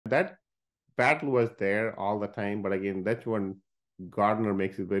that battle was there all the time. But again, that's when Gardner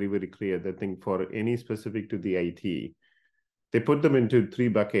makes it very, very clear that thing for any specific to the IT, they put them into three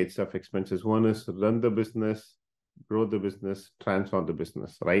buckets of expenses. One is run the business, grow the business, transform the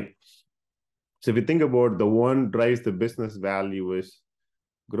business, right? So if you think about the one drives the business value is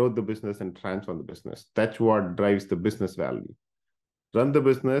grow the business and transform the business. That's what drives the business value. Run the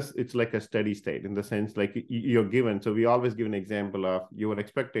business, it's like a steady state in the sense like you're given. So we always give an example of your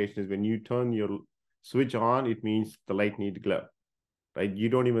expectation is when you turn your switch on, it means the light needs to glow, right? You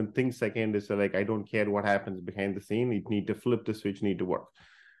don't even think second is like, I don't care what happens behind the scene. It need to flip the switch, need to work.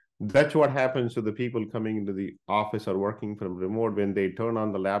 That's what happens to the people coming into the office or working from remote. When they turn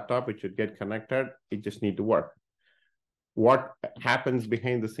on the laptop, it should get connected. It just need to work. What happens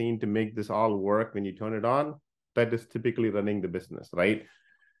behind the scene to make this all work when you turn it on? That is typically running the business, right?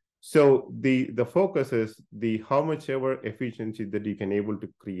 So the focus is the how much ever efficiency that you can able to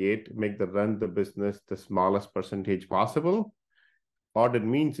create, make the run the business the smallest percentage possible. What it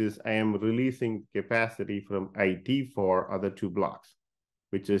means is I am releasing capacity from IT for other two blocks,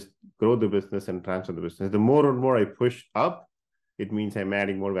 which is grow the business and transfer the business. The more and more I push up, it means I'm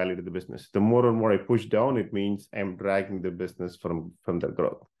adding more value to the business. The more and more I push down, it means I'm dragging the business from the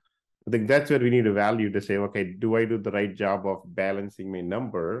growth. I think that's where we need a value to say, okay, do I do the right job of balancing my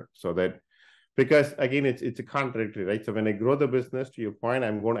number so that, because again, it's a contradictory, right? So when I grow the business, to your point,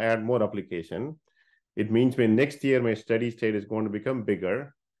 I'm going to add more application. It means when next year my steady state is going to become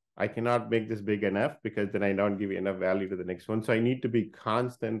bigger, I cannot make this big enough because then I don't give enough value to the next one. So I need to be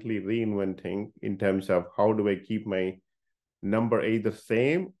constantly reinventing in terms of how do I keep my number either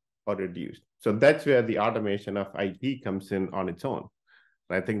same or reduced. So that's where the automation of IT comes in on its own.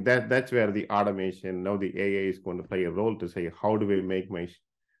 I think that's where the automation, now the AI is going to play a role to say, how do we make my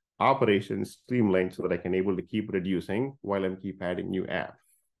operations streamlined so that I can able to keep reducing while I'm keep adding new apps?